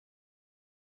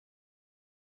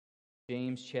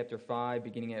James chapter 5,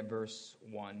 beginning at verse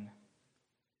 1.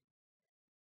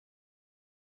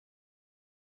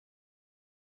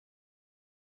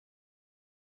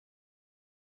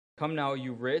 Come now,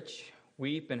 you rich,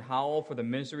 weep and howl for the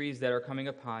miseries that are coming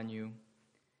upon you.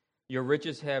 Your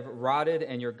riches have rotted,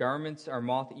 and your garments are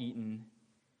moth-eaten.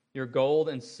 Your gold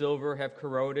and silver have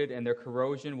corroded, and their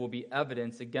corrosion will be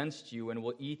evidence against you and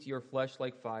will eat your flesh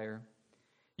like fire.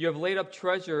 You have laid up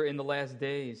treasure in the last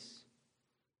days.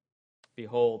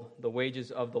 Behold, the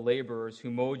wages of the laborers who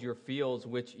mowed your fields,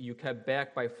 which you kept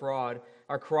back by fraud,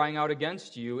 are crying out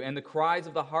against you, and the cries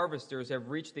of the harvesters have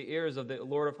reached the ears of the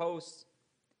Lord of hosts.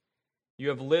 You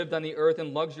have lived on the earth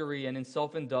in luxury and in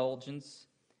self-indulgence.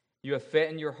 You have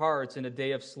fattened your hearts in a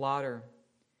day of slaughter.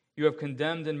 You have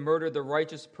condemned and murdered the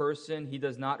righteous person. He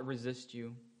does not resist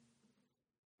you.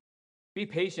 Be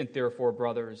patient, therefore,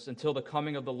 brothers, until the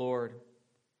coming of the Lord.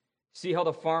 See how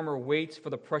the farmer waits for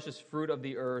the precious fruit of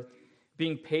the earth,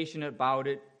 being patient about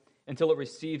it until it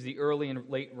receives the early and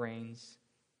late rains.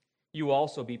 You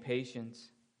also be patient.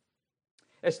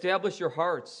 Establish your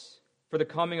hearts, for the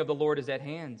coming of the Lord is at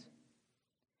hand.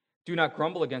 Do not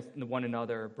grumble against one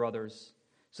another, brothers,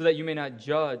 so that you may not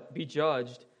be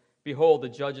judged. Behold, the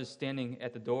judge is standing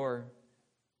at the door.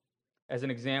 As an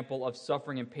example of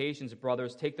suffering and patience,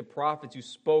 brothers, take the prophets who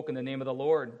spoke in the name of the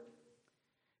Lord.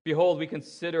 Behold, we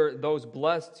consider those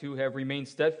blessed who have remained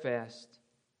steadfast.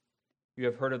 You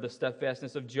have heard of the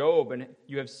steadfastness of Job, and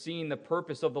you have seen the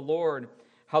purpose of the Lord,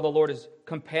 how the Lord is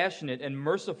compassionate and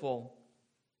merciful.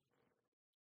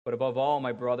 But above all,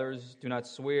 my brothers, do not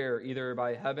swear either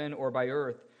by heaven or by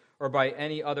earth or by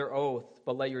any other oath,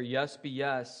 but let your yes be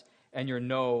yes and your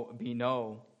no be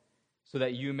no, so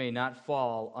that you may not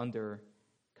fall under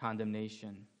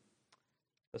condemnation.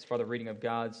 Thus far, the reading of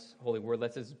God's holy word.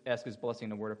 Let's ask his blessing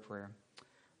in a word of prayer.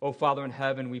 Oh, Father in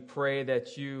heaven, we pray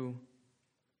that you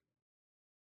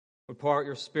would pour out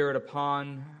your Spirit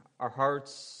upon our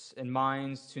hearts and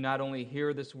minds to not only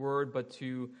hear this word, but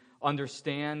to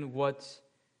understand what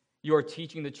you are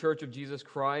teaching the Church of Jesus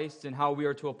Christ and how we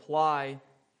are to apply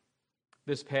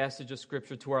this passage of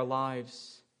Scripture to our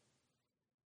lives.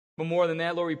 But more than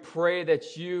that, Lord, we pray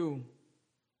that you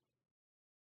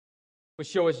would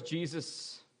show us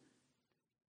Jesus,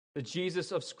 the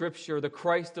Jesus of Scripture, the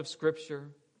Christ of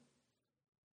Scripture,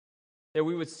 that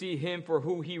we would see him for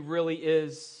who he really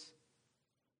is,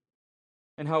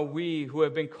 and how we, who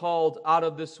have been called out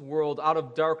of this world, out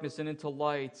of darkness and into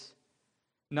light,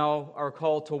 now are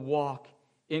called to walk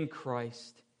in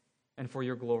Christ and for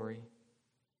your glory.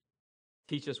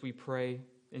 Teach us, we pray,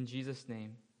 in Jesus'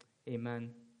 name.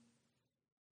 Amen.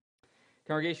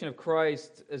 Congregation of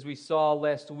Christ, as we saw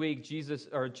last week,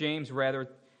 James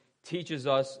teaches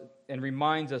us and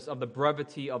reminds us of the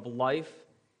brevity of life,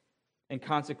 and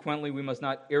consequently we must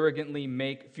not arrogantly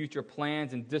make future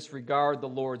plans and disregard the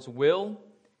Lord's will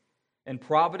and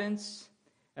providence.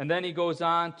 And then he goes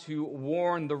on to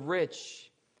warn the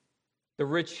rich. The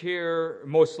rich here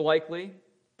most likely,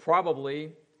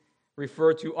 probably,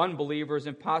 refer to unbelievers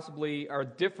and possibly are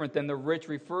different than the rich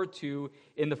referred to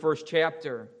in the first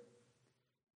chapter.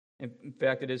 In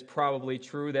fact, it is probably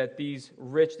true that these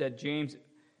rich that James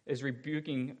is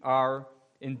rebuking are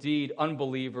indeed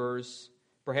unbelievers,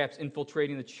 perhaps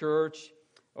infiltrating the church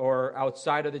or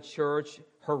outside of the church,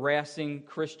 harassing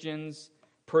Christians,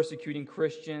 persecuting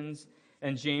Christians,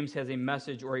 and James has a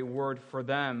message or a word for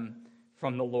them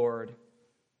from the Lord.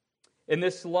 In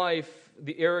this life,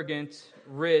 the arrogant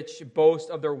rich boast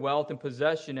of their wealth and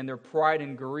possession, and their pride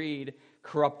and greed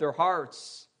corrupt their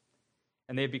hearts,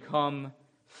 and they become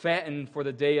fattened for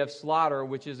the day of slaughter,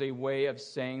 which is a way of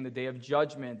saying the day of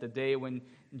judgment, the day when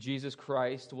Jesus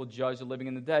Christ will judge the living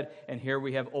and the dead. And here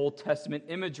we have Old Testament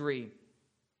imagery,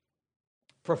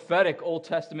 prophetic Old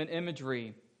Testament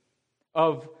imagery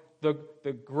of the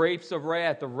grapes of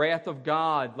wrath, the wrath of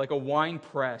God, like a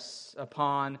winepress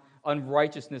upon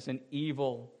unrighteousness and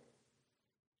evil.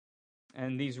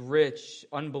 And these rich,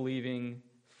 unbelieving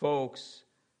folks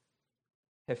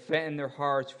have fattened their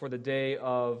hearts for the day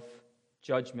of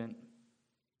judgment.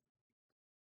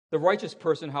 The righteous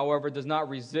person, however, does not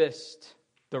resist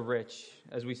the rich,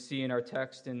 as we see in our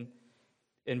text in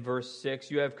verse 6.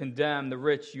 You have condemned the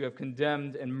rich, you have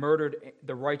condemned and murdered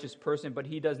the righteous person, but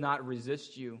he does not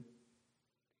resist you.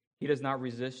 He does not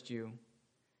resist you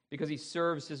because he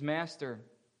serves his master.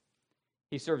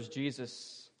 He serves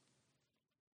Jesus,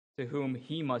 to whom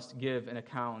he must give an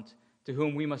account, to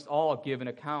whom we must all give an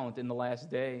account in the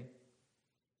last day.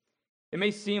 It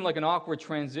may seem like an awkward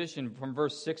transition from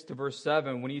verse 6 to verse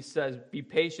 7 when he says, "Be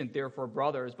patient, therefore,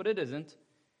 brothers," but it isn't.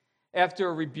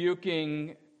 After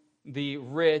rebuking the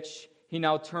rich, he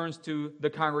now turns to the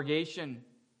congregation.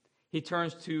 He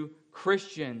turns to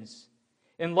Christians.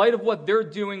 In light of what they're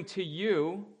doing to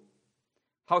you,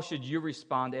 how should you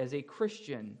respond as a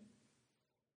Christian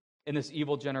in this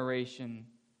evil generation?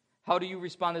 How do you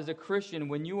respond as a Christian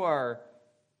when you are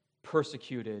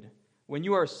persecuted, when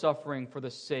you are suffering for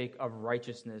the sake of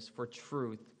righteousness, for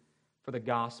truth, for the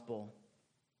gospel?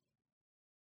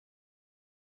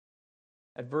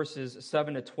 At verses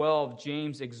 7 to 12,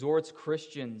 James exhorts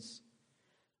Christians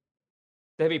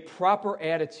to have a proper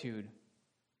attitude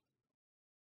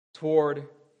toward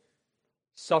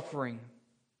suffering,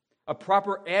 a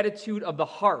proper attitude of the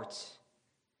heart.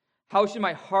 How should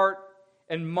my heart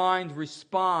and mind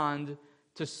respond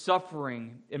to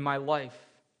suffering in my life?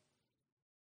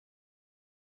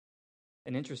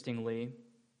 And interestingly,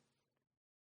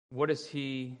 what does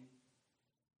he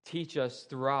teach us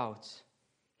throughout?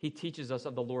 He teaches us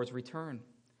of the Lord's return,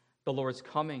 the Lord's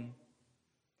coming.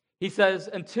 He says,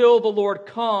 until the Lord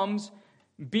comes,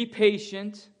 be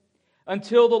patient.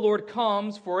 Until the Lord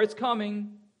comes, for it's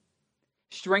coming.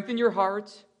 Strengthen your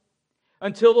heart.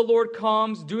 Until the Lord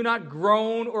comes, do not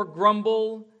groan or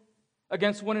grumble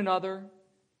against one another.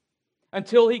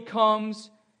 Until he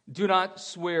comes, do not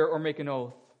swear or make an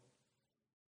oath.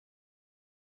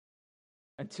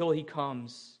 Until he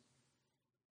comes,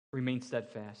 remain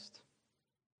steadfast.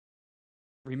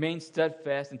 Remain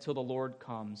steadfast until the Lord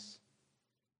comes.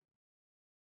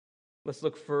 Let's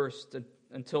look first,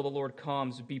 until the Lord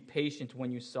comes, be patient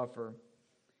when you suffer.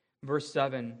 Verse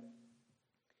 7,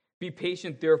 be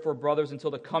patient, therefore, brothers,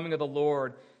 until the coming of the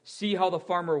Lord. See how the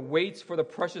farmer waits for the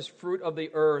precious fruit of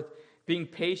the earth, being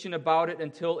patient about it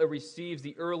until it receives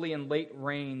the early and late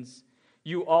rains.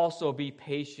 You also be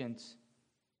patient.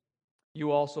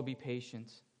 You also be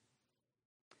patient.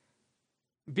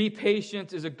 Be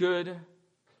patient is a good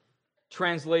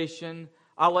translation.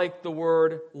 I like the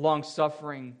word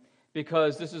long-suffering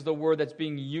because this is the word that's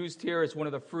being used here. It's one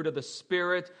of the fruit of the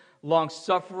Spirit.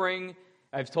 Long-suffering,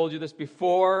 I've told you this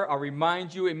before. I'll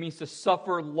remind you, it means to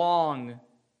suffer long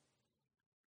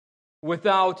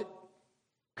without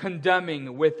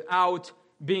condemning, without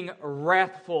being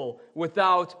wrathful,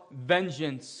 without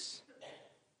vengeance.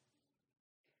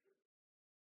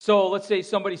 So let's say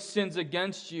somebody sins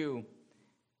against you.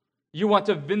 You want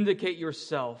to vindicate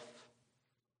yourself.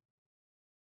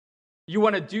 You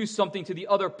want to do something to the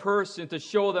other person to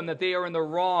show them that they are in the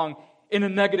wrong in a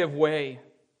negative way.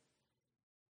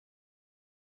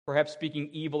 Perhaps speaking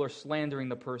evil or slandering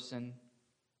the person.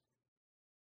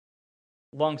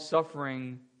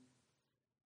 Long-suffering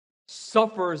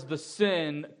suffers the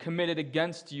sin committed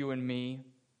against you and me.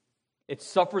 It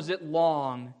suffers it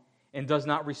long and does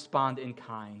not respond in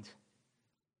kind.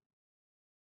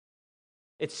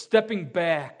 It's stepping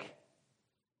back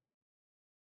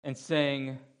and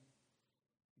saying,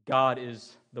 God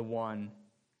is the one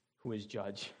who is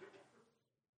judge.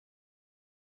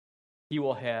 He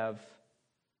will have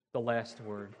the last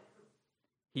word.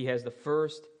 He has the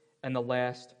first and the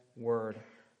last word.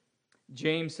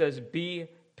 James says, be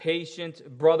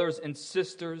patient, brothers and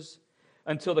sisters,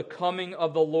 until the coming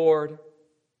of the Lord.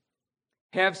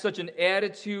 Have such an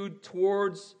attitude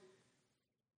towards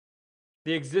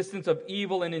the existence of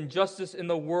evil and injustice in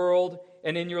the world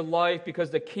and in your life because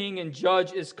the King and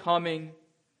Judge is coming.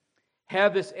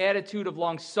 Have this attitude of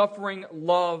long-suffering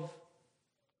love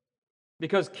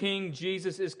because King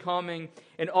Jesus is coming,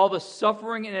 and all the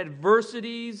suffering and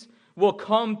adversities will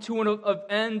come to an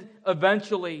end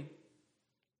eventually.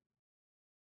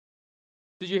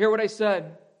 Did you hear what I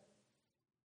said?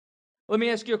 Let me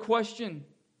ask you a question.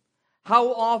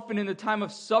 How often in the time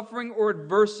of suffering or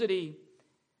adversity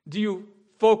do you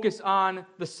focus on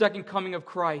the second coming of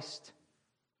Christ?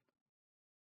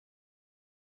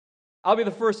 I'll be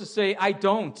the first to say, I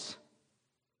don't.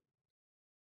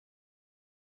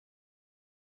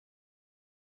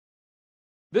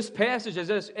 This passage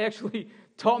has actually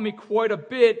taught me quite a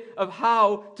bit of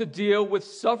how to deal with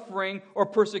suffering or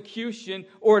persecution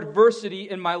or adversity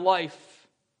in my life.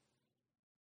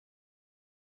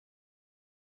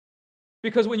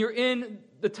 Because when you're in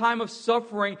the time of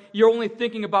suffering, you're only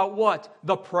thinking about what?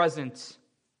 The present.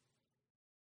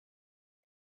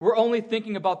 We're only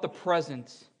thinking about the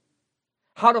present.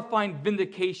 How to find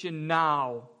vindication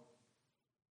now.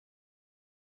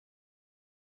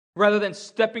 Rather than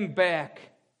stepping back,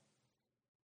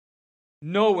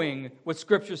 knowing what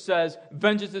Scripture says,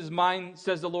 vengeance is mine,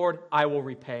 says the Lord, I will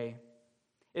repay.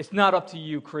 It's not up to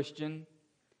you, Christian.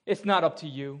 It's not up to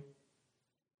you.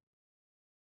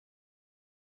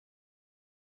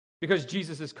 Because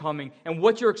Jesus is coming. And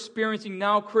what you're experiencing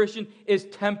now, Christian, is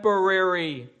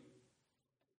temporary.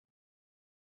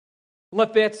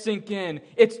 Let that sink in.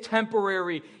 It's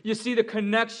temporary. You see the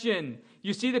connection.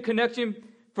 You see the connection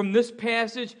from this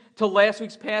passage to last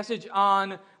week's passage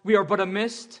on we are but a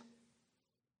mist?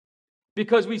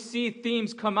 Because we see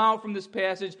themes come out from this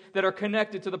passage that are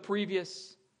connected to the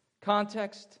previous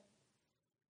context.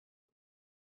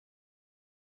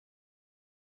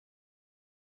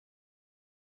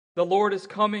 The Lord is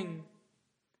coming.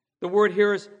 The word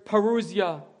here is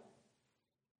parousia.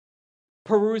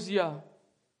 Parousia.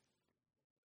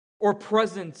 Or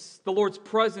presence. The Lord's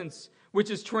presence, which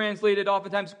is translated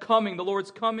oftentimes coming. The Lord's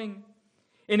coming.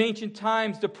 In ancient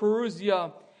times, the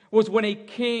parousia was when a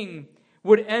king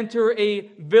would enter a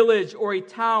village or a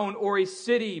town or a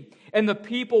city, and the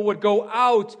people would go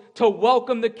out to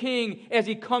welcome the king as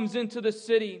he comes into the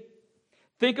city.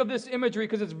 Think of this imagery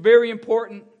because it's very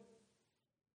important.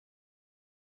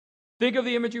 Think of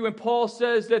the imagery when Paul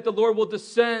says that the Lord will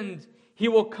descend, He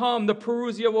will come, the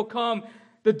parousia will come,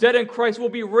 the dead in Christ will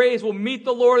be raised, will meet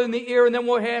the Lord in the air, and then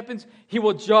what happens? He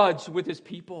will judge with His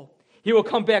people. He will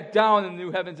come back down, and the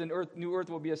new heavens and new earth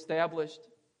will be established.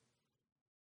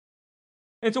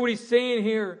 And so what he's saying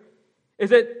here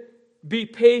is that be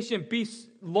patient, be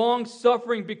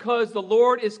long-suffering, because the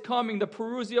Lord is coming, the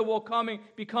parousia will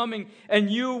be coming, and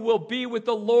you will be with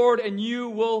the Lord, and you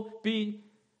will be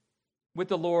with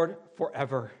the Lord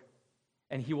forever,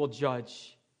 and He will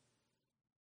judge.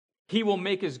 He will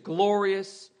make His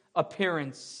glorious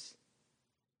appearance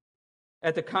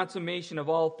at the consummation of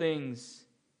all things.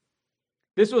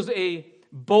 This was a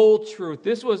bold truth.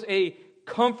 This was a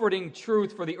comforting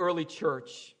truth for the early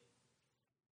church.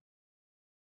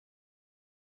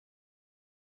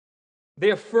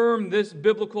 They affirmed this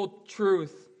biblical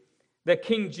truth that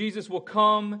King Jesus will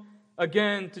come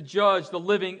again to judge the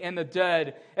living and the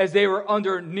dead, as they were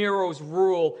under Nero's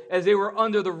rule, as they were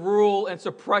under the rule and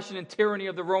suppression and tyranny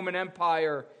of the Roman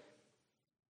Empire.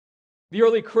 The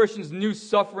early Christians knew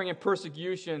suffering and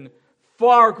persecution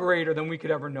far greater than we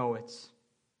could ever know it.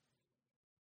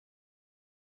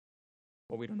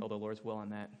 Well, we don't know the Lord's will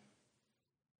on that.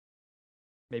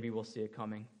 Maybe we'll see it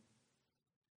coming.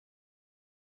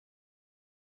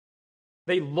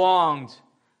 They longed.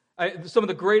 Some of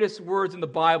the greatest words in the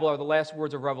Bible are the last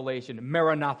words of Revelation.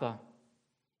 Maranatha.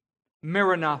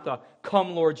 Maranatha.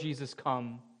 Come, Lord Jesus,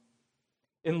 come.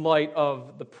 In light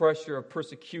of the pressure of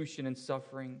persecution and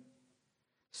suffering.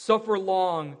 Suffer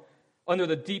long under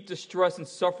the deep distress and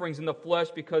sufferings in the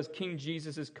flesh, because King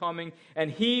Jesus is coming, and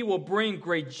He will bring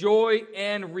great joy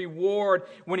and reward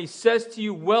when He says to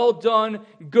you, well done,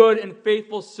 good and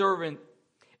faithful servant.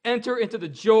 Enter into the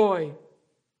joy.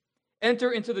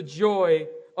 Enter into the joy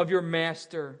of your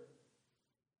master.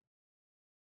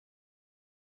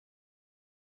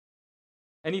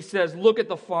 And He says, look at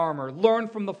the farmer. Learn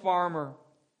from the farmer.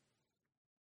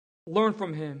 Learn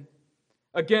from him.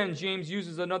 Again, James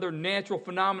uses another natural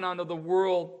phenomenon of the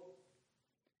world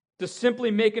to simply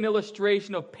make an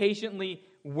illustration of patiently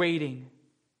waiting.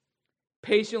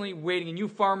 Patiently waiting. And you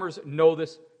farmers know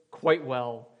this quite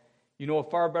well. You know it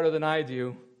far better than I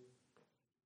do.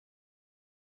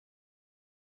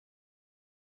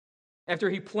 After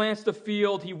he plants the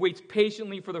field, he waits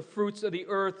patiently for the fruits of the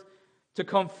earth to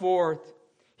come forth.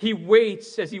 He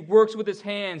waits as he works with his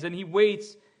hands, and he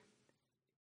waits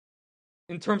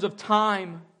in terms of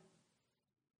time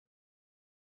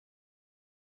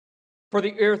for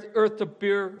the earth to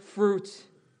bear fruit.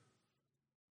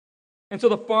 And so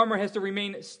the farmer has to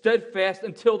remain steadfast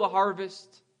until the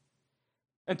harvest,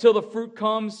 until the fruit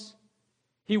comes.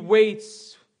 He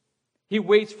waits. He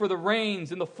waits for the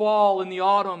rains in the fall and the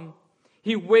autumn.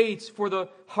 He waits for the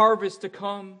harvest to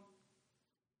come.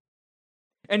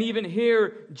 And even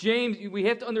here, James, we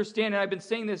have to understand, and I've been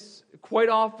saying this quite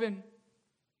often,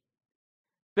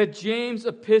 that James'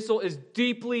 epistle is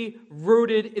deeply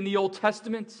rooted in the Old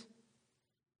Testament.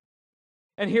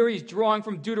 And here he's drawing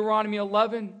from Deuteronomy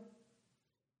 11,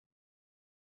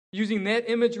 using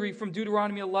that imagery from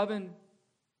Deuteronomy 11,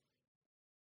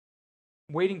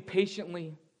 waiting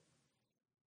patiently.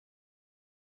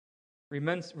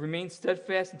 Remain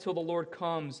steadfast until the Lord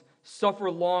comes. Suffer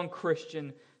long,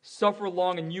 Christian. Suffer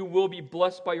long, and you will be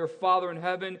blessed by your Father in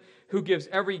heaven, who gives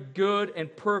every good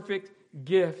and perfect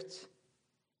gift.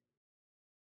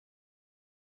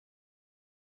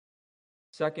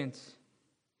 Second,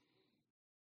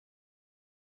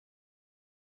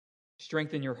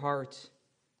 strengthen your heart.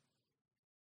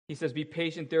 He says, be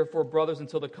patient, therefore, brothers,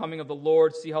 until the coming of the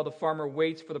Lord. See how the farmer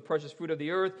waits for the precious fruit of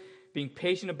the earth, being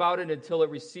patient about it until it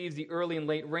receives the early and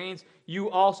late rains.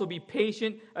 You also be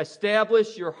patient.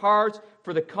 Establish your hearts,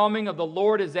 for the coming of the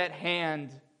Lord is at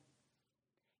hand.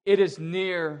 It is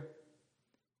near.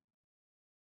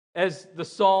 As the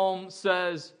psalm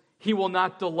says, He will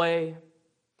not delay.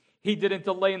 He didn't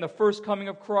delay in the first coming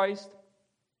of Christ,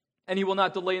 and He will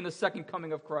not delay in the second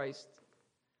coming of Christ.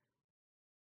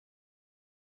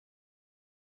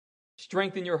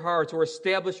 Strengthen your hearts, or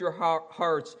establish your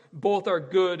hearts. Both are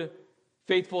good,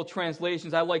 faithful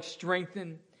translations. I like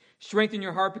strengthen. Strengthen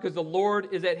your heart because the Lord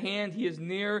is at hand. He is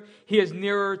near. He is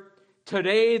nearer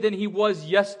today than He was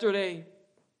yesterday.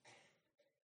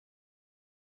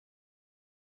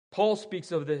 Paul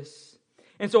speaks of this.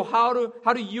 And so how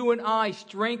do you and I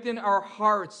strengthen our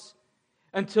hearts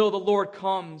until the Lord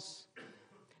comes?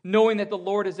 Knowing that the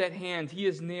Lord is at hand. He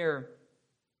is near.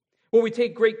 Well, we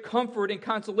take great comfort and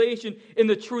consolation in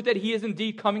the truth that He is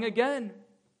indeed coming again.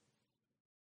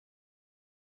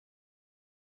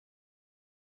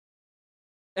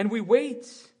 And we wait.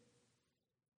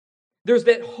 There's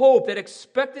that hope, that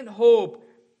expectant hope,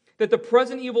 that the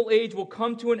present evil age will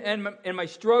come to an end, and my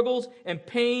struggles and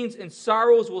pains and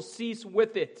sorrows will cease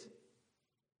with it.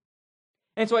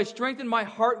 And so I strengthen my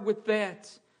heart with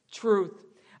that truth.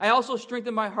 I also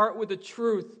strengthen my heart with the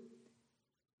truth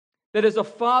that as a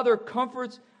father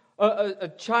comforts a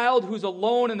child who's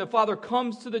alone, and the father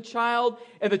comes to the child,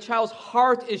 and the child's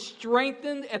heart is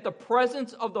strengthened at the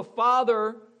presence of the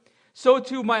father, so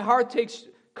too my heart takes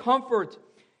comfort.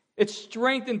 It's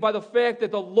strengthened by the fact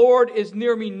that the Lord is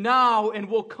near me now and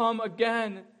will come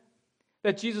again.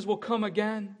 That Jesus will come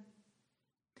again.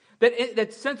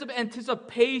 That sense of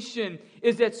anticipation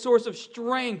is that source of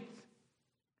strength.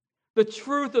 The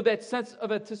truth of that sense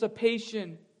of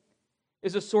anticipation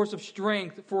is a source of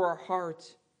strength for our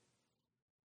heart.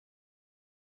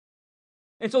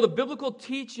 And so the biblical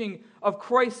teaching of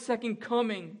Christ's second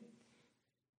coming,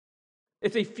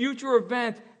 it's a future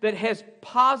event that has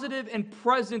positive and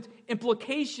present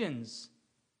implications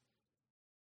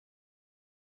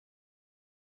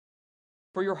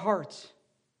for your heart.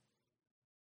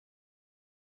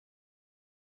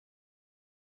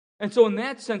 And so in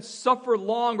that sense, suffer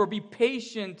long or be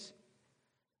patient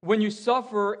when you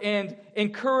suffer, and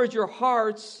encourage your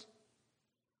hearts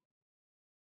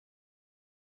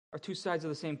are two sides of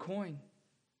the same coin.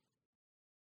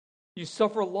 You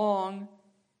suffer long,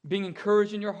 being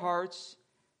encouraged in your hearts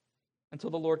until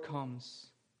the Lord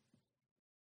comes.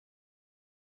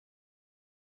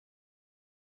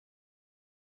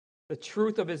 The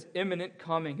truth of His imminent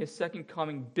coming, His second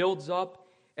coming, builds up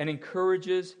and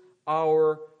encourages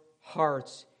our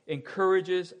hearts,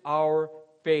 encourages our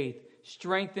faith,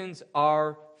 strengthens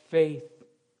our faith.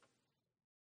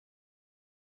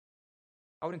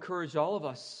 I would encourage all of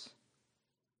us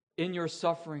in your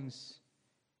sufferings,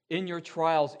 in your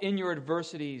trials, in your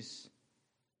adversities,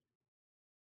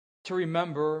 to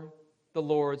remember the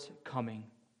Lord's coming.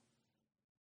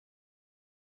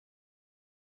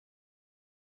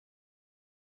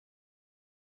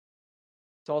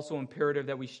 It's also imperative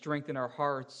that we strengthen our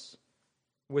hearts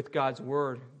with God's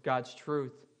word, God's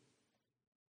truth.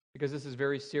 Because this is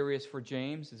very serious for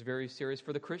James. It's very serious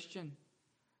for the Christian.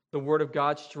 The Word of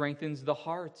God strengthens the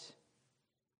heart.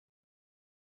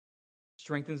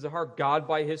 Strengthens the heart. God,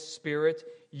 by His Spirit,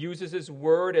 uses His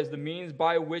Word as the means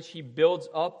by which He builds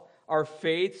up our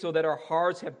faith so that our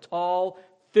hearts have tall,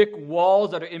 thick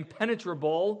walls that are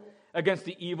impenetrable against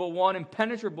the evil one,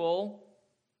 impenetrable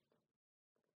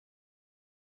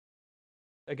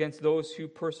against those who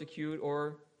persecute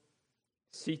or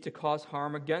seek to cause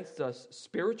harm against us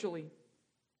spiritually.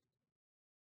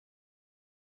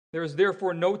 There is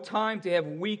therefore no time to have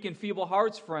weak and feeble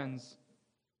hearts, friends.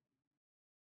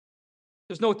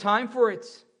 There's no time for it.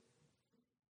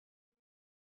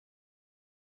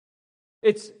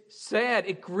 It's sad,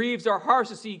 it grieves our hearts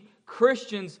to see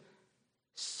Christians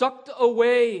sucked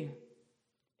away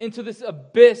into this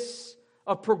abyss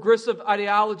of progressive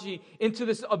ideology, into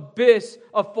this abyss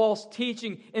of false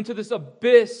teaching, into this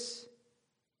abyss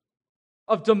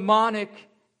of demonic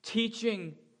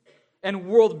teaching and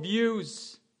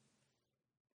worldviews.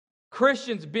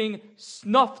 Christians being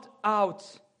snuffed out.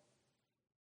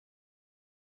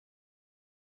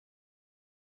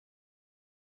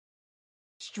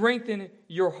 Strengthen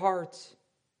your heart.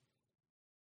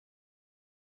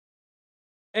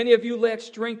 Any of you lack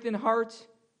strength in heart?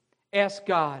 Ask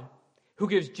God, who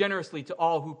gives generously to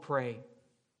all who pray.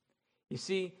 You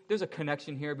see, there's a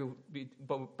connection here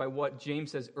by what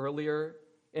James says earlier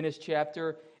in his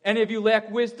chapter. Any of you lack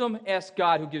wisdom? Ask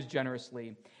God, who gives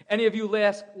generously. Any of you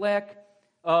lack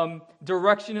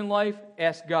direction in life?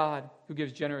 Ask God, who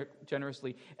gives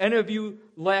generously. Any of you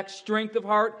lack strength of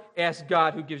heart? Ask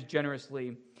God, who gives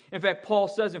generously. In fact, Paul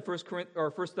says in 1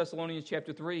 Thessalonians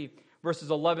chapter 3,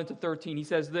 verses 11 to 13, he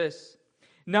says this,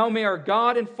 "Now may our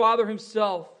God and Father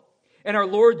Himself and our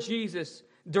Lord Jesus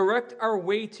direct our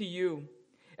way to you,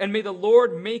 And may the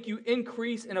Lord make you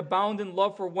increase and abound in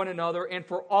love for one another and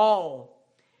for all,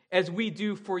 as we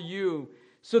do for you,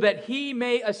 so that he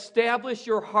may establish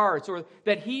your hearts, or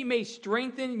that he may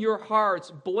strengthen your hearts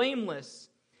blameless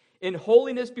in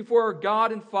holiness before our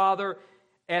God and Father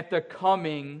at the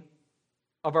coming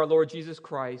of our Lord Jesus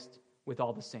Christ with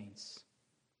all the saints.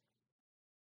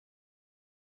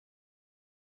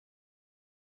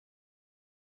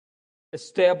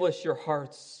 Establish your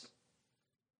hearts.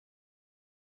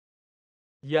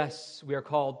 Yes, we are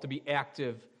called to be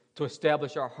active, to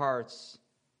establish our hearts.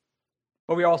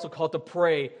 But we are also called to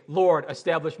pray, Lord,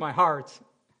 establish my heart.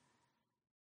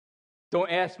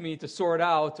 Don't ask me to sort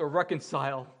out or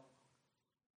reconcile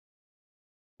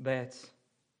that.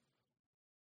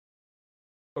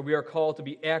 But we are called to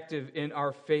be active in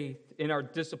our faith, in our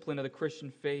discipline of the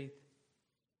Christian faith.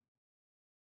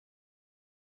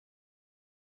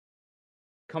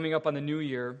 Coming up on the new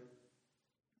year,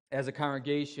 as a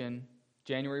congregation,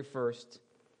 January 1st,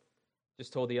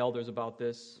 just told the elders about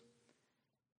this.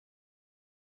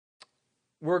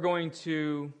 We're going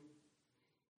to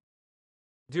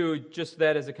do just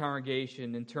that as a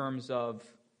congregation in terms of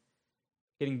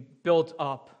getting built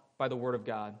up by the Word of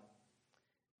God.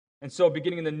 And so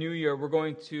beginning in the new year, we're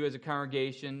going to, as a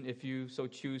congregation, if you so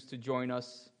choose to join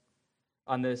us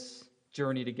on this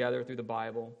journey together through the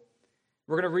Bible,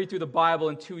 we're going to read through the Bible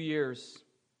in 2 years,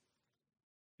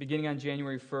 beginning on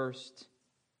January 1st.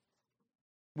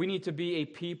 We need to be a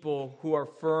people who are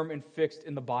firm and fixed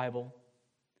in the Bible.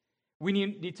 We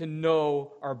need to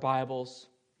know our Bibles.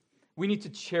 We need to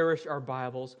cherish our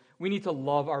Bibles. We need to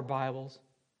love our Bibles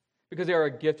because they are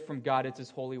a gift from God. It's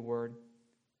His holy word.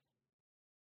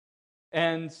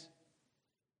 And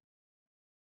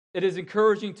it is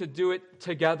encouraging to do it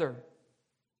together,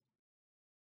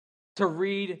 to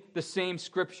read the same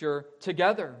scripture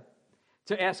together,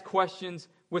 to ask questions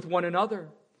with one another,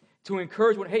 to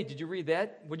encourage one. Hey, did you read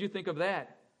that? What did you think of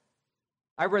that?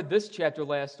 I read this chapter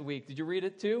last week. Did you read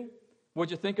it too? What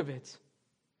did you think of it?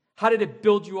 How did it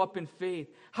build you up in faith?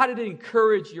 How did it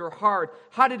encourage your heart?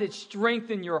 How did it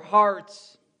strengthen your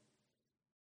hearts?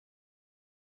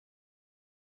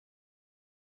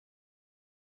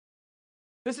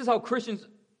 This is how Christians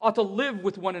ought to live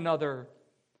with one another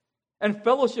and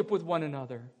fellowship with one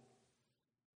another.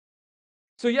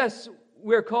 So yes,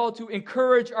 we are called to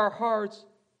encourage our hearts.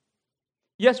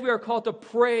 Yes, we are called to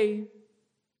pray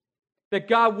that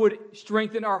God would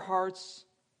strengthen our hearts.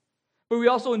 But we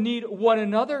also need one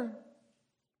another.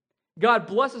 God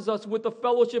blesses us with the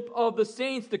fellowship of the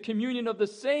saints, the communion of the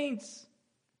saints.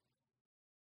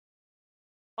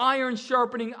 Iron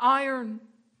sharpening iron.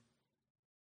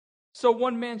 So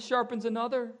one man sharpens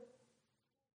another.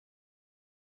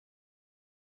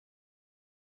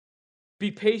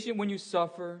 Be patient when you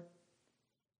suffer.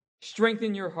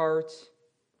 Strengthen your heart.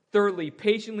 Thirdly,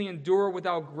 patiently endure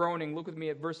without groaning. Look with me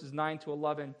at verses 9 to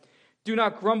 11. Do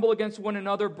not grumble against one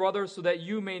another, brothers, so that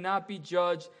you may not be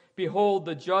judged. Behold,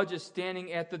 the judge is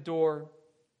standing at the door.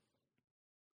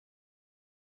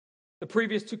 The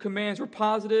previous two commands were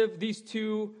positive. These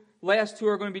last two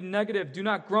are going to be negative. Do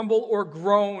not grumble or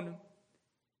groan.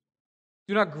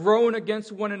 Do not groan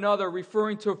against one another,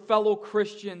 referring to fellow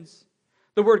Christians.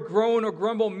 The word groan or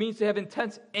grumble means to have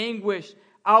intense anguish,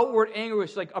 outward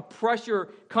anguish, like a pressure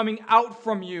coming out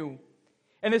from you.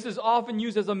 And this is often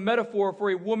used as a metaphor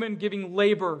for a woman giving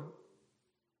labor.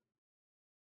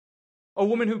 A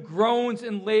woman who groans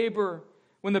in labor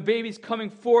when the baby's coming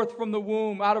forth from the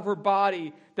womb, out of her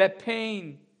body, that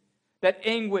pain, that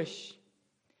anguish.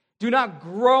 Do not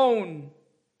groan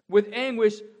with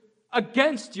anguish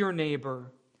against your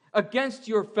neighbor, against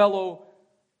your fellow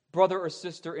brother or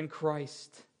sister in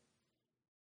Christ.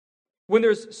 When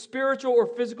there's spiritual or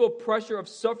physical pressure of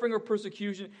suffering or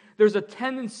persecution, there's a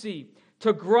tendency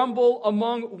to grumble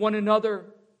among one another,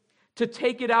 to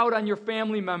take it out on your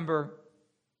family member.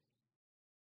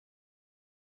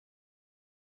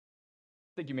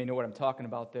 I think you may know what I'm talking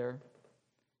about there.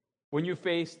 When you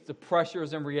face the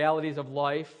pressures and realities of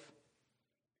life,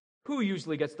 who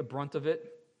usually gets the brunt of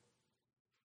it?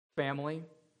 Family.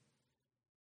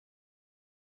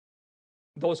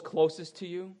 Those closest to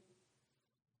you?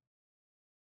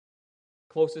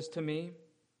 Closest to me?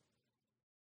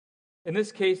 In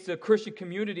this case, the Christian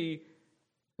community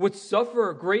would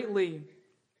suffer greatly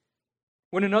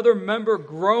when another member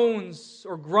groans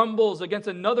or grumbles against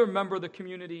another member of the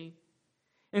community.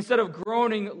 Instead of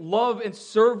groaning, love and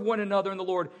serve one another in the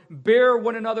Lord. Bear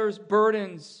one another's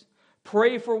burdens.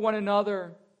 Pray for one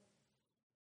another.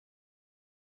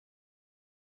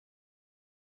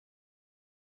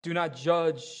 Do not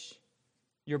judge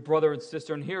your brother and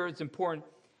sister. And here it's important.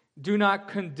 Do not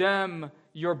condemn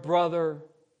your brother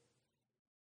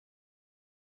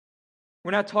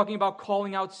We're not talking about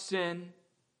calling out sin,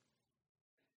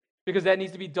 because that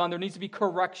needs to be done. There needs to be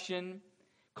correction,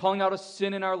 calling out a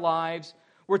sin in our lives.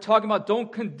 We're talking about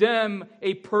don't condemn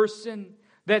a person.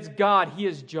 That's God. He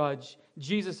is judge.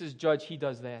 Jesus is judge. He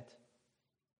does that.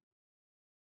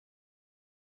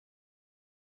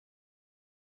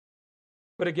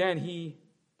 But again, he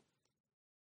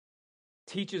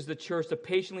teaches the church to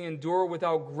patiently endure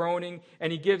without groaning,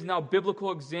 and he gives now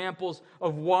biblical examples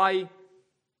of why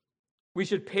we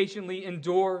should patiently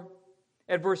endure.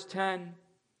 At verse 10,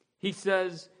 he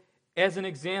says, as an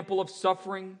example of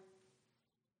suffering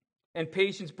and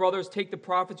patience, brothers, take the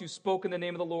prophets who spoke in the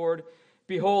name of the Lord.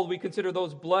 Behold, we consider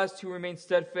those blessed who remain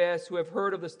steadfast, who have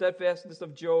heard of the steadfastness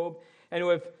of Job, and who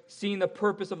have seen the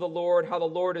purpose of the Lord, how the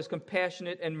Lord is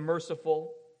compassionate and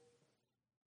merciful.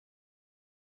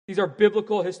 These are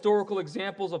biblical, historical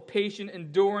examples of patient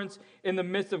endurance in the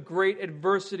midst of great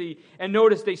adversity. And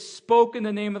notice, they spoke in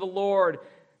the name of the Lord.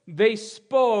 They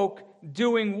spoke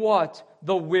doing what?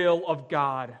 The will of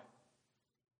God.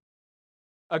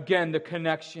 Again, the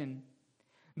connection.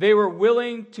 They were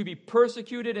willing to be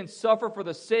persecuted and suffer for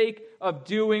the sake of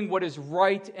doing what is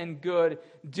right and good,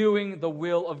 doing the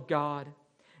will of God.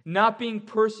 Not being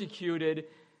persecuted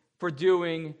for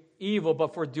doing evil,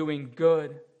 but for doing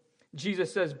good.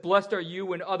 Jesus says, blessed are you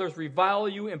when others revile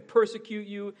you and persecute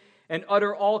you and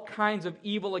utter all kinds of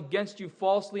evil against you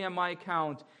falsely on my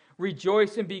account.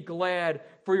 Rejoice and be glad,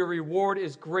 for your reward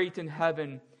is great in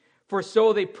heaven. For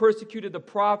so they persecuted the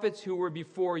prophets who were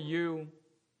before you.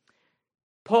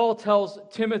 Paul tells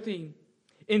Timothy,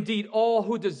 indeed, all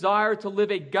who desire to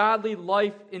live a godly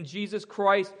life in Jesus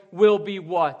Christ will be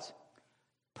what?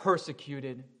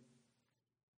 Persecuted.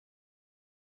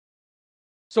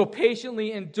 So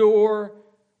patiently endure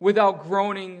without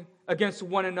groaning against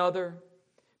one another,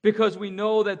 because we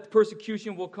know that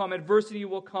persecution will come, adversity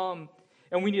will come,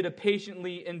 and we need to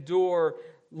patiently endure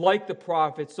like the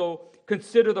prophets. So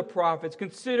consider the prophets.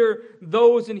 Consider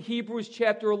those in Hebrews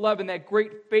chapter 11, that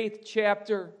great faith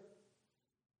chapter.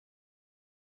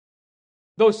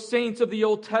 Those saints of the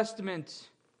Old Testament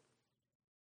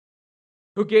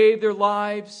who gave their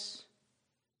lives,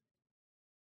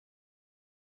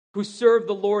 who served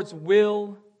the Lord's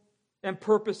will and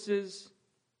purposes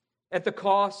at the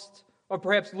cost of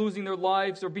perhaps losing their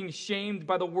lives or being shamed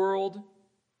by the world.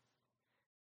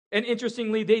 And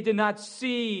interestingly, they did not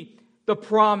see the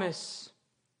promise.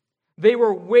 They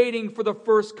were waiting for the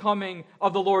first coming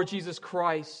of the Lord Jesus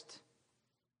Christ.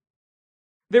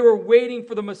 They were waiting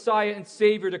for the Messiah and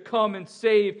Savior to come and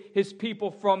save his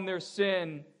people from their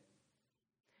sin.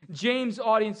 James'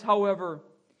 audience, however,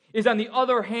 is on the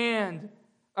other end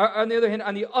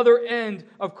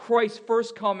of Christ's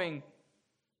first coming.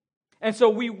 And so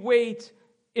we wait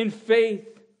in faith,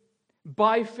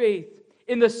 by faith,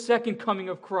 in the second coming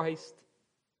of Christ.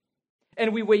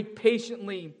 And we wait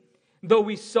patiently, though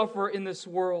we suffer in this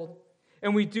world.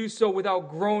 And we do so without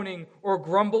groaning or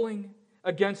grumbling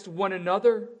against one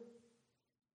another.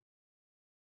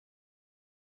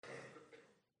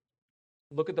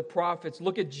 Look at the prophets.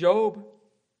 Look at Job.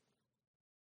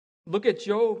 Look at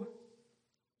Job.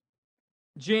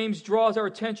 James draws our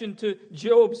attention to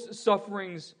Job's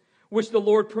sufferings, which the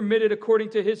Lord permitted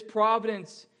according to his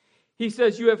providence. He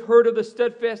says, you have heard of the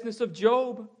steadfastness of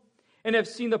Job, and have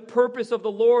seen the purpose of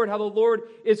the Lord, how the Lord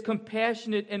is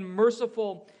compassionate and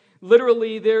merciful.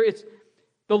 Literally, the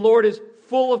Lord is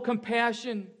full of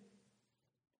compassion,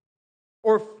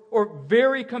 or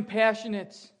very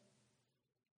compassionate.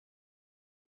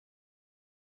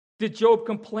 Did Job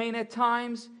complain at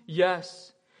times?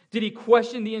 Yes. Did he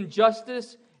question the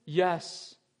injustice?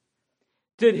 Yes.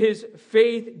 Did his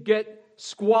faith get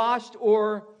squashed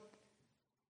or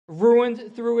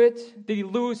ruined through it? Did he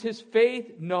lose his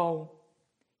faith? No.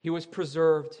 He was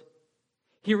preserved.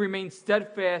 He remained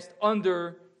steadfast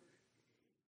under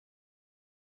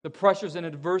the pressures and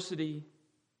adversity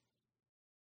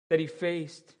that he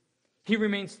faced. He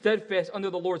remained steadfast under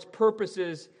the Lord's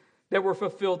purposes that were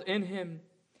fulfilled in him.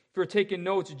 If you're taking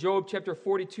notes, Job chapter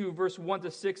 42, verse 1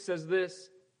 to 6 says this.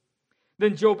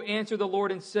 Then Job answered the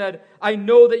Lord and said, I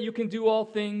know that you can do all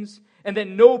things, and that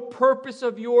no purpose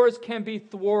of yours can be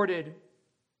thwarted.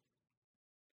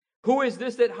 Who is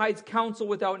this that hides counsel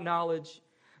without knowledge?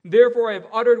 Therefore I have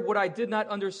uttered what I did not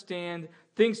understand,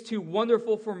 things too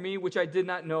wonderful for me which I did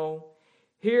not know.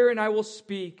 Hear and I will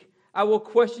speak. I will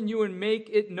question you and make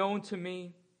it known to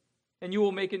me, and you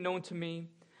will make it known to me.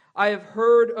 I have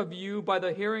heard of you by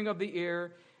the hearing of the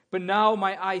ear, but now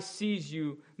my eye sees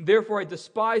you. Therefore I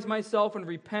despise myself and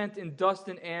repent in dust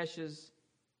and ashes.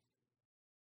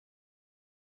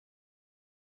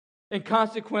 And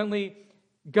consequently,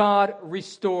 God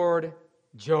restored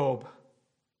Job.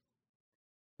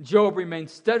 Job remained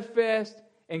steadfast,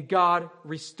 and God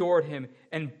restored him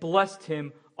and blessed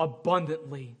him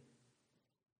abundantly.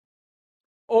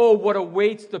 Oh, what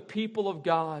awaits the people of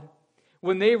God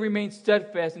when they remain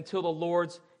steadfast until the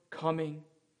Lord's coming.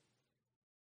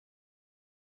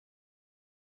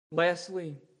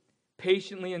 Lastly,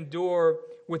 patiently endure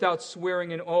without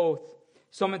swearing an oath.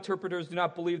 Some interpreters do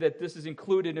not believe that this is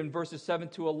included in verses 7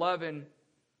 to 11.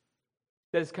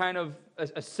 That is kind of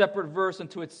a separate verse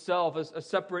unto itself, a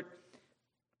separate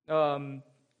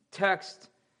text,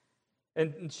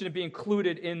 and shouldn't be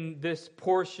included in this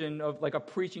portion of like a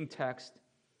preaching text.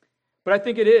 But I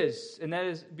think it is, and that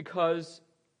is because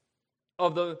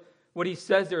of what he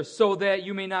says there, so that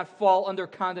you may not fall under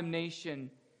condemnation.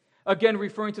 Again,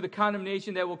 referring to the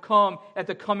condemnation that will come at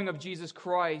the coming of Jesus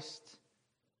Christ.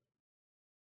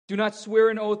 Do not swear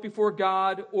an oath before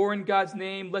God or in God's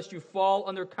name, lest you fall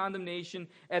under condemnation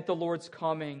at the Lord's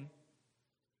coming.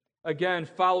 Again,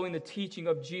 following the teaching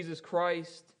of Jesus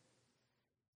Christ.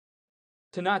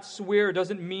 To not swear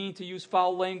doesn't mean to use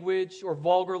foul language or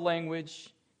vulgar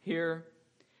language here.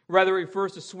 Rather, it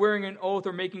refers to swearing an oath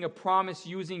or making a promise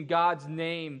using God's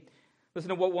name. Listen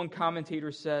to what one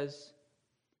commentator says.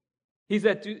 He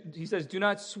says, do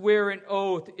not swear an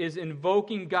oath is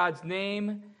invoking God's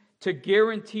name to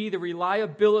guarantee the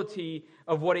reliability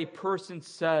of what a person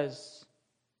says.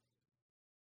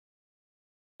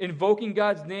 Invoking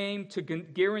God's name to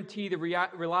guarantee the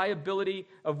reliability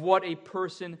of what a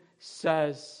person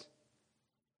says.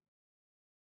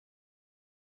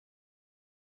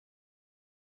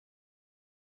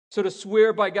 So to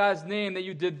swear by God's name that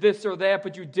you did this or that,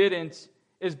 but you didn't,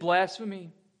 is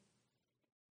blasphemy.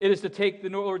 It is to take the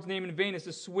Lord's name in vain. It's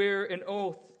to swear an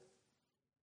oath.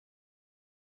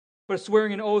 But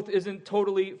swearing an oath isn't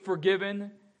totally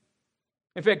forgiven.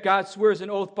 In fact, God swears an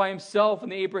oath by himself in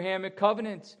the Abrahamic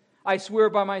covenant. I swear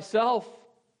by myself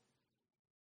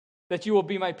that you will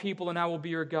be my people and I will be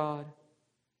your God.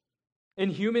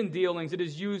 In human dealings, it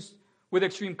is used with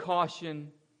extreme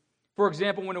caution. For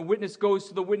example, when a witness goes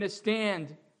to the witness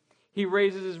stand, he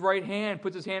raises his right hand,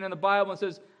 puts his hand on the Bible and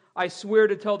says, I swear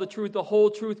to tell the truth, the whole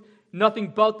truth,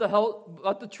 nothing but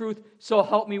the truth, so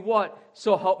help me what?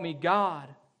 So help me God.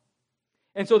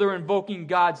 And so they're invoking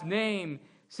God's name,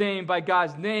 saying, by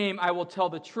God's name, I will tell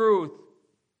the truth.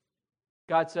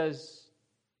 God says,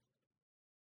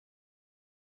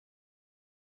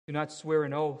 do not swear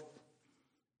an oath.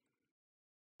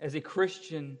 As a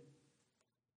Christian,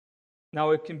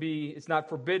 now it's not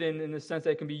forbidden in the sense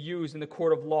that it can be used in the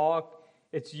court of law.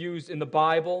 It's used in the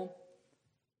Bible.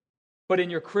 But in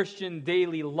your Christian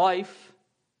daily life,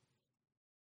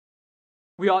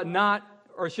 we ought not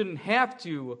or shouldn't have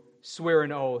to swear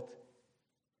an oath.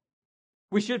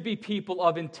 We should be people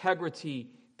of integrity,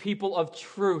 people of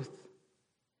truth.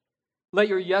 Let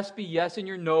your yes be yes and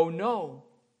your no, no.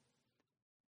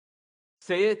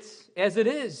 Say it as it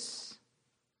is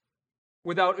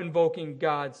without invoking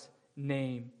God's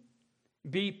name.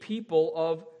 Be people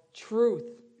of truth.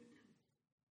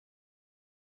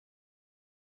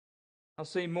 I'll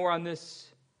say more on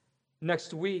this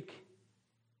next week.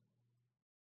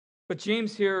 But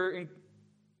James here,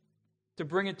 to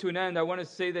bring it to an end, I want to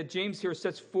say that James here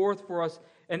sets forth for us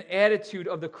an attitude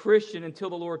of the Christian until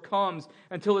the Lord comes.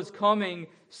 Until his coming,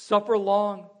 suffer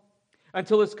long.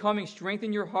 Until his coming,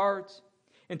 strengthen your heart.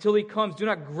 Until he comes, do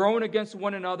not groan against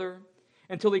one another.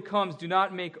 Until he comes, do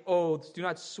not make oaths. Do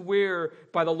not swear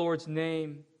by the Lord's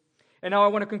name. And now I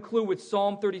want to conclude with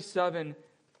Psalm 37.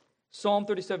 Psalm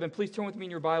 37. Please turn with me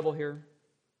in your Bible here.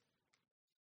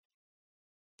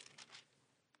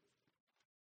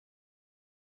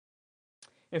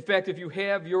 In fact, if you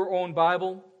have your own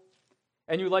Bible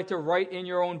and you'd like to write in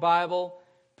your own Bible,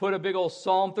 put a big old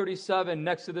Psalm 37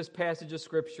 next to this passage of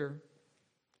Scripture.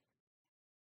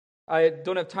 I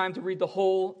don't have time to read the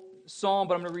whole psalm,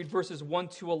 but I'm going to read verses 1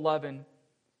 to 11.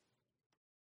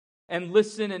 And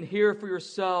listen and hear for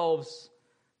yourselves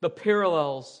the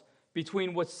parallels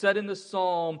between what's said in the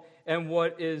psalm and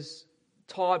what is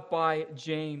taught by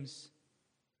James.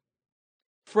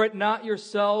 Fret not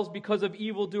yourselves because of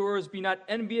evildoers. Be not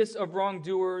envious of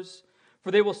wrongdoers,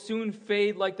 for they will soon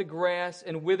fade like the grass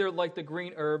and wither like the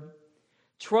green herb.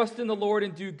 Trust in the Lord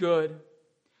and do good.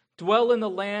 Dwell in the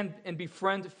land and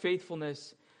befriend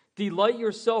faithfulness. Delight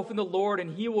yourself in the Lord,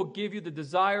 and he will give you the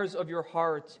desires of your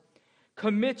heart.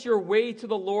 Commit your way to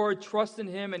the Lord. Trust in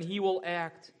him, and he will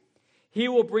act. He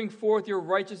will bring forth your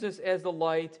righteousness as the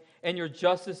light and your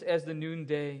justice as the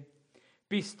noonday.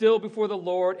 Be still before the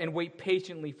Lord and wait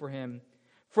patiently for him.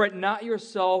 Fret not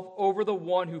yourself over the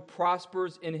one who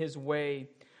prospers in his way,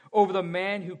 over the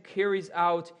man who carries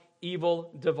out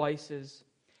evil devices.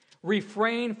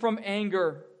 Refrain from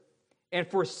anger and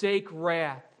forsake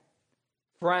wrath.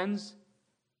 Friends,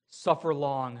 suffer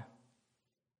long.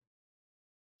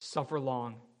 Suffer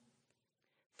long.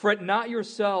 Fret not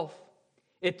yourself.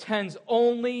 It tends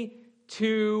only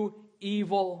to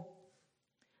evil.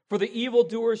 For the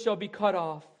evildoers shall be cut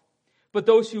off, but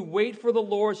those who wait for the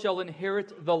Lord shall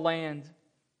inherit the land.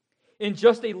 In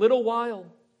just a little while,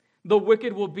 the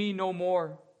wicked will be no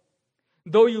more.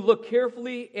 Though you look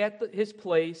carefully at his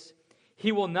place,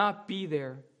 he will not be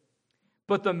there.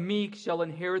 But the meek shall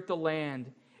inherit the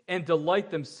land and delight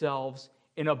themselves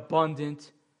in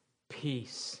abundant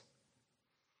peace.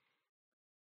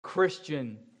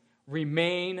 Christian,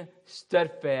 remain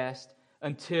steadfast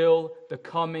until the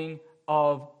coming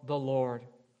of the Lord.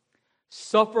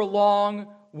 Suffer long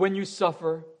when you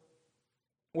suffer,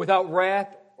 without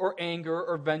wrath or anger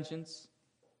or vengeance.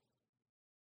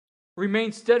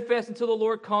 Remain steadfast until the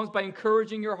Lord comes by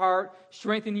encouraging your heart,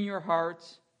 strengthening your heart.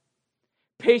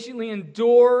 Patiently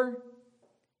endure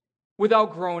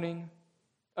without groaning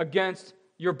against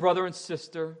your brother and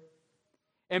sister.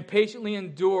 And patiently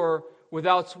endure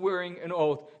without swearing an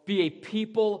oath. Be a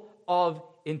people of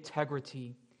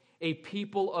integrity, a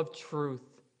people of truth.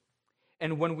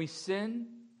 And when we sin,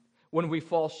 when we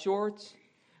fall short,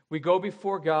 we go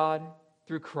before God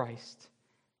through Christ,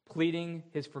 pleading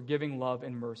his forgiving love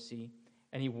and mercy,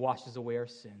 and he washes away our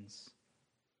sins.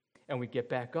 And we get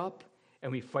back up,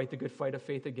 and we fight the good fight of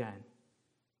faith again.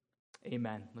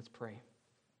 Amen. Let's pray.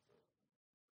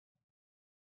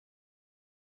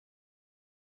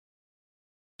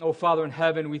 Oh, Father in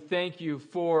heaven, we thank you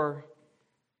for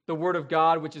the Word of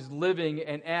God, which is living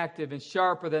and active and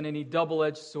sharper than any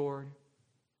double-edged sword.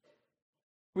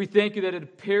 We thank you that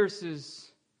it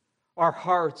pierces our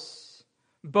hearts,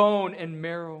 bone and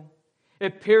marrow.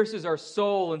 It pierces our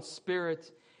soul and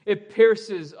spirit. It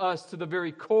pierces us to the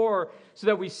very core so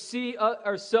that we see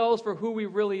ourselves for who we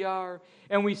really are.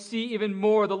 And we see even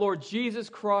more the Lord Jesus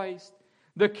Christ,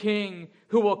 the King,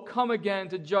 who will come again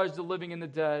to judge the living and the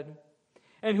dead,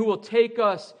 and who will take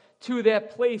us to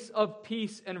that place of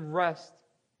peace and rest,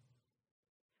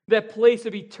 that place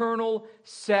of eternal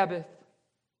Sabbath.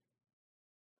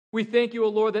 We thank you, O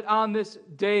Lord, that on this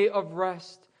day of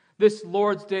rest, this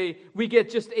Lord's Day, we get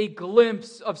just a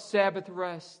glimpse of Sabbath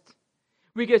rest.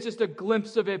 We get just a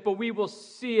glimpse of it, but we will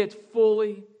see it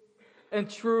fully and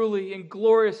truly and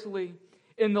gloriously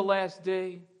in the last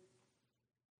day.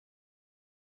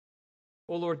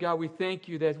 O Lord God, we thank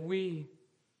you that we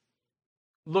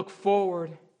look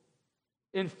forward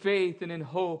in faith and in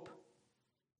hope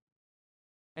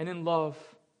and in love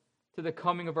to the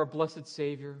coming of our blessed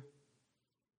Savior.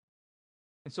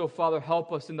 And so, Father,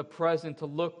 help us in the present to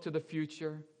look to the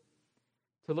future,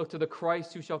 to look to the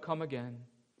Christ who shall come again.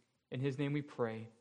 In his name we pray.